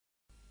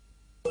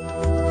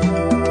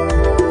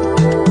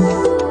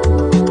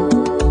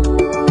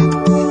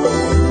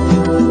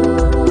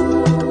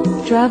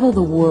Travel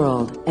the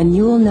world and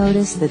you will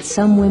notice that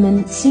some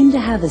women seem to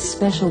have a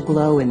special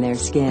glow in their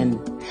skin.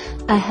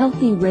 A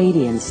healthy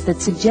radiance that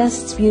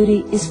suggests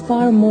beauty is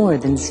far more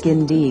than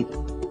skin deep.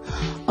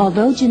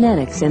 Although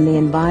genetics and the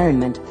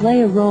environment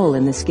play a role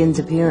in the skin's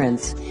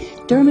appearance,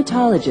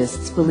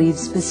 dermatologists believe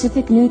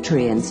specific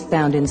nutrients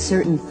found in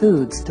certain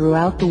foods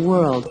throughout the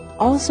world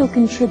also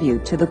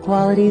contribute to the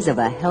qualities of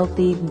a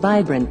healthy,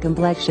 vibrant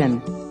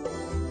complexion.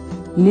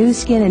 Nu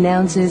Skin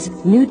announces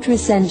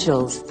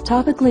Nutricentials,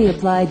 topically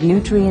applied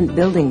nutrient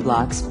building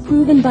blocks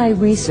proven by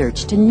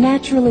research to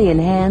naturally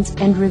enhance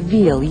and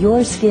reveal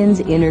your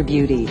skin's inner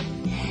beauty.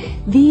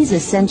 These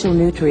essential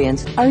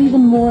nutrients are even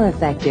more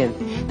effective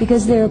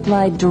because they're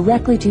applied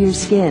directly to your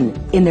skin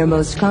in their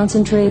most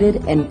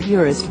concentrated and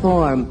purest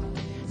form.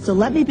 So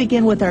let me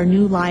begin with our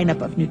new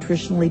lineup of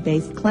nutritionally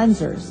based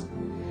cleansers.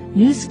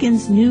 Nu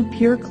Skin's new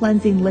Pure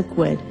Cleansing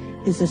Liquid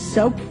is a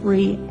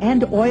soap-free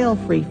and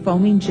oil-free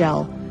foaming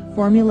gel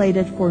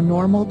formulated for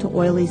normal to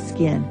oily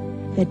skin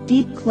that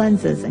deep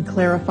cleanses and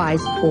clarifies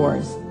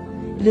pores.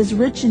 It is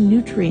rich in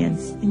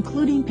nutrients,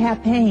 including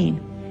papain,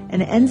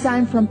 an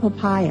enzyme from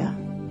papaya.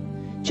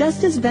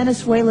 Just as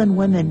Venezuelan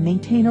women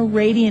maintain a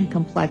radiant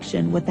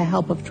complexion with the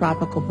help of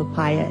tropical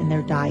papaya in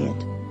their diet,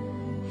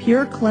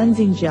 Pure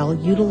Cleansing Gel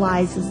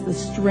utilizes the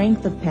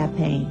strength of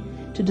papain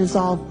to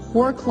dissolve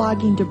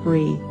pore-clogging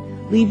debris,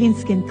 leaving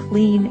skin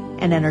clean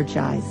and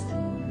energized.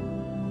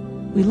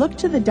 We look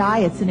to the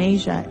diets in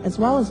Asia as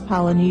well as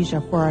Polynesia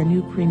for our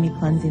new creamy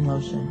cleansing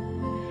lotion.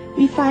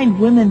 We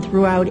find women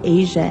throughout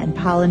Asia and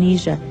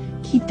Polynesia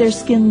keep their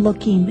skin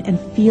looking and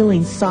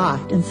feeling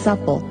soft and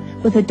supple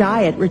with a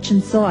diet rich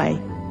in soy.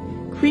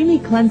 Creamy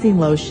Cleansing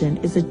Lotion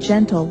is a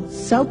gentle,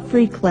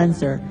 soap-free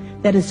cleanser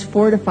that is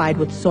fortified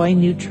with soy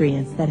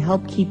nutrients that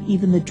help keep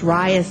even the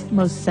driest,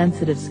 most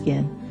sensitive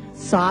skin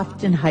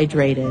soft and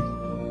hydrated.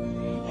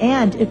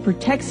 And it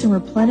protects and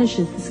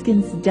replenishes the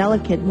skin's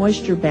delicate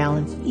moisture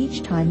balance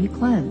each time you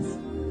cleanse.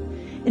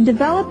 In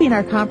developing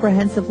our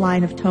comprehensive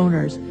line of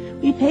toners,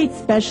 we paid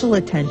special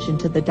attention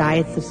to the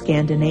diets of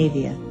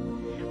Scandinavia.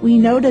 We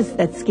noticed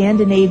that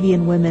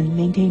Scandinavian women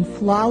maintain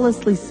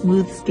flawlessly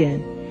smooth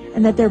skin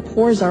and that their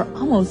pores are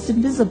almost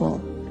invisible.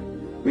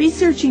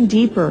 Researching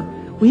deeper,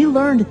 we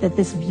learned that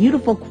this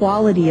beautiful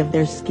quality of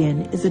their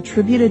skin is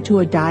attributed to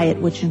a diet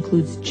which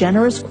includes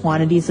generous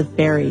quantities of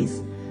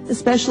berries,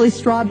 especially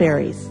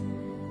strawberries.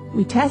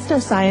 We test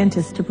our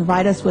scientists to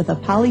provide us with a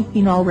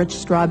polyphenol-rich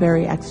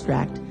strawberry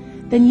extract,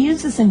 then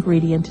use this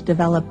ingredient to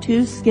develop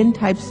two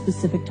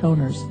skin-type-specific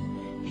toners.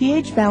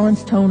 pH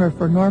Balanced Toner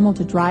for normal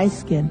to dry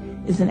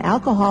skin is an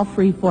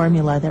alcohol-free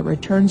formula that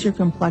returns your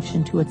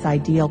complexion to its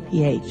ideal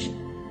pH.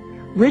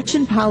 Rich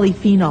in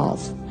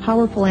polyphenols,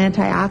 powerful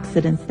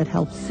antioxidants that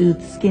help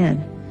soothe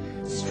skin,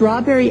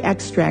 strawberry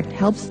extract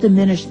helps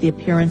diminish the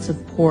appearance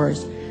of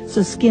pores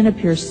so skin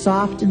appears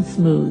soft and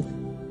smooth.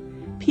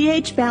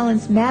 pH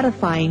Balanced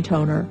Mattifying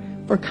Toner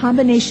for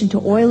combination to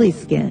oily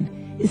skin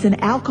is an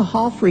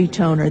alcohol-free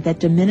toner that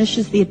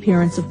diminishes the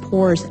appearance of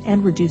pores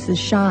and reduces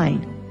shine.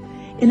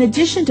 In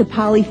addition to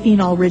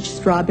polyphenol-rich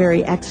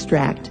strawberry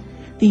extract,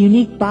 the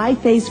unique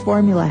biphase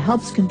formula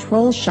helps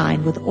control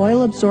shine with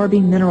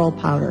oil-absorbing mineral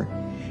powder,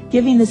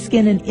 giving the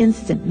skin an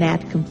instant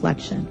matte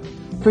complexion.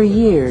 For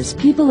years,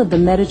 people of the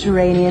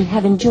Mediterranean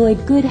have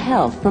enjoyed good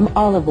health from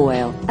olive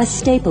oil, a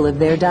staple of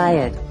their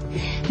diet.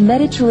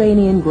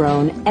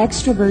 Mediterranean-grown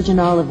extra virgin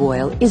olive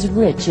oil is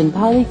rich in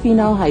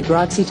polyphenol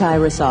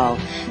hydroxytyrosol,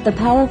 the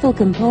powerful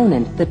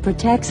component that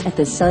protects at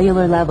the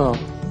cellular level.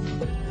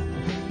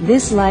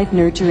 This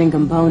life-nurturing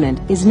component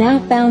is now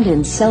found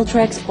in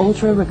Celtrex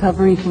Ultra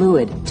Recovery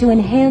Fluid to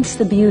enhance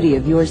the beauty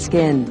of your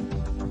skin.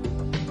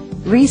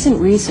 Recent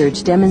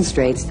research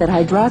demonstrates that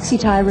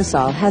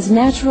hydroxytyrosol has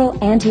natural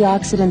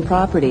antioxidant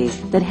properties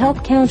that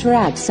help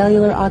counteract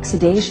cellular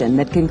oxidation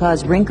that can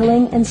cause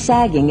wrinkling and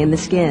sagging in the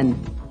skin.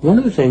 One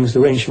of the things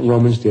the ancient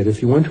Romans did,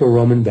 if you went to a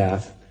Roman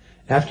bath,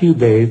 after you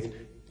bathed,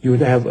 you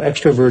would have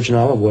extra virgin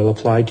olive oil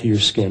applied to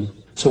your skin.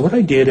 So what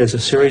I did as a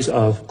series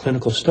of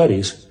clinical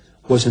studies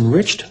was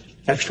enriched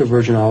extra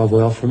virgin olive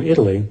oil from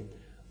Italy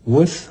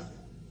with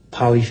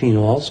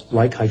polyphenols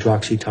like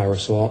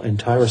hydroxytyrosol and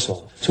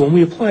tyrosol. So when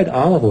we applied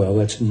olive oil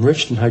that's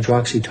enriched in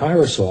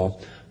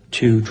hydroxytyrosol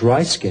to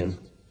dry skin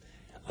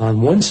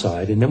on one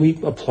side, and then we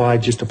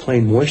applied just a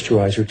plain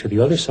moisturizer to the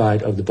other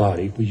side of the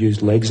body, we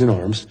used legs and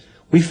arms,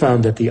 we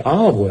found that the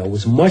olive oil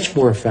was much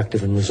more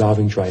effective in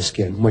resolving dry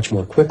skin much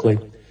more quickly,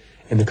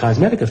 and the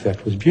cosmetic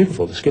effect was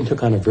beautiful. The skin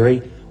took on a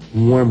very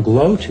warm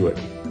glow to it.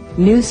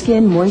 Nu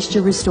Skin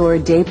Moisture Restore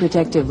Day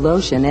Protective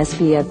Lotion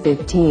SPF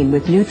 15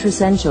 with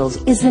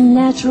Nutricentials is the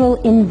natural,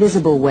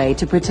 invisible way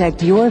to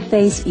protect your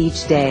face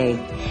each day.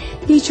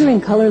 Featuring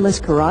colorless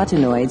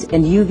carotenoids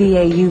and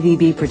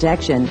UVA/UVB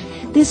protection,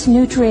 this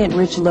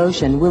nutrient-rich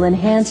lotion will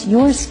enhance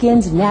your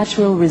skin's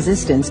natural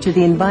resistance to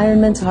the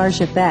environment's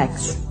harsh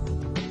effects.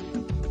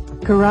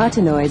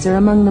 Carotenoids are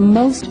among the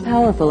most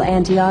powerful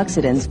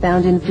antioxidants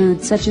found in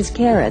foods such as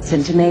carrots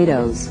and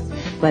tomatoes.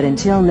 But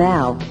until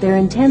now, their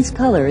intense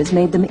color has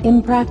made them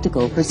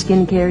impractical for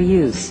skincare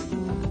use.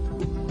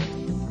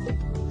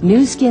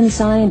 New Skin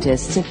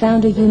scientists have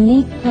found a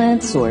unique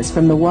plant source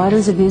from the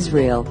waters of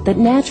Israel that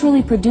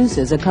naturally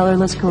produces a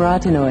colorless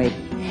carotenoid.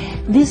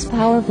 This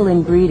powerful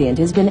ingredient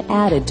has been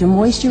added to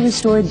Moisture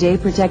Restore Day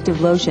Protective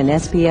Lotion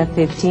SPF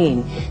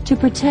 15 to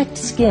protect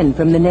skin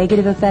from the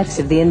negative effects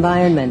of the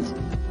environment.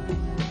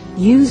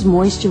 Use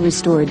Moisture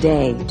Restore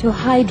Day to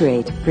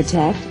hydrate,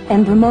 protect,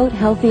 and promote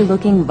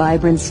healthy-looking,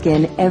 vibrant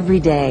skin every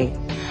day.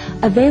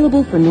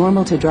 Available for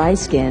normal to dry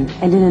skin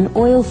and in an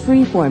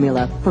oil-free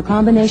formula for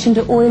combination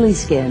to oily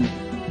skin.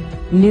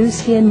 New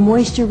Skin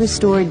Moisture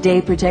Restore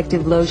Day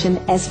Protective Lotion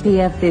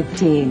SPF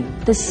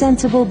 15, the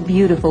sensible,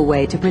 beautiful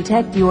way to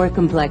protect your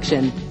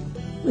complexion.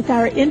 With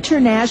our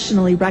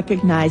internationally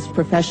recognized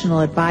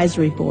professional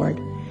advisory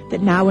board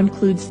that now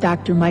includes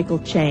Dr. Michael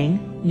Chang,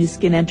 New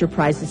Skin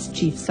Enterprises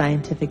Chief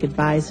Scientific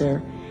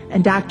Advisor,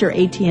 and Dr.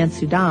 Etienne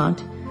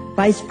Soudant,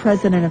 Vice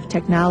President of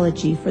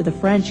Technology for the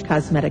French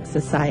Cosmetic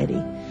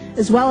Society,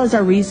 as well as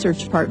our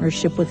research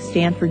partnership with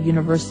Stanford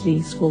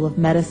University School of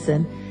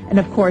Medicine, and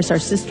of course our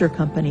sister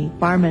company,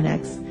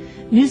 Pharmanex,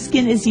 Nu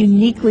Skin is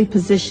uniquely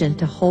positioned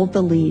to hold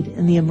the lead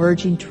in the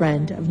emerging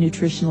trend of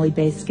nutritionally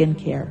based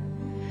skincare.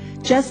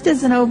 Just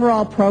as an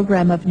overall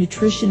program of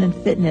nutrition and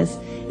fitness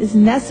is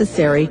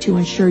necessary to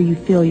ensure you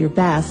feel your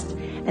best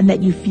and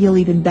that you feel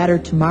even better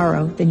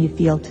tomorrow than you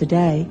feel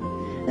today,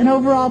 an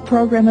overall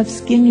program of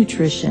skin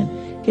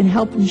nutrition can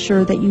help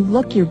ensure that you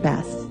look your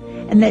best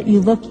and that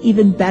you look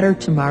even better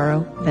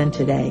tomorrow than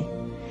today.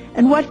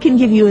 And what can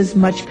give you as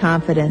much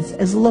confidence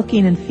as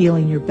looking and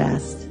feeling your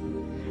best?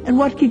 And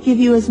what could give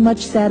you as much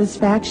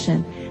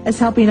satisfaction as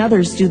helping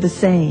others do the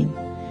same?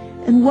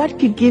 And what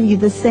could give you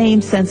the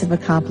same sense of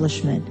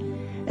accomplishment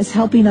as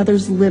helping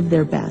others live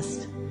their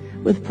best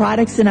with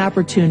products and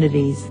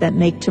opportunities that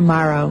make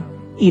tomorrow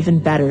even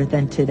better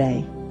than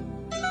today?